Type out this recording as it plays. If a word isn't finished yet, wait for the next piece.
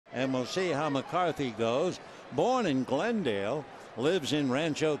And we'll see how McCarthy goes. Born in Glendale, lives in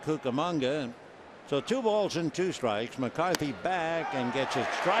Rancho Cucamonga. So 2 balls and 2 strikes. McCarthy back and gets a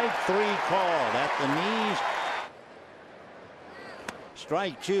strike 3 called at the knees.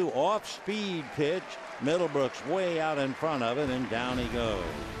 Strike 2 off speed pitch. Middlebrooks way out in front of it, and down he goes.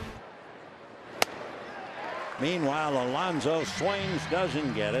 Meanwhile, Alonso swings,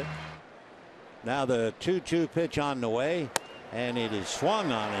 doesn't get it. Now the 2-2 pitch on the way, and it is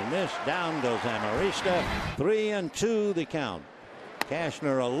swung on and missed. Down goes Amarista. 3-2 the count.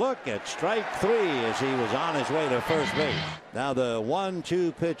 Cashner a look at strike 3 as he was on his way to first base. Now the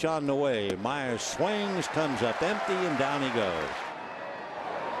 1-2 pitch on the way. Myers swings, comes up empty, and down he goes.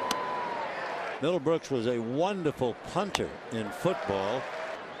 Middlebrooks was a wonderful punter in football.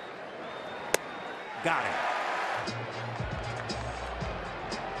 Got it.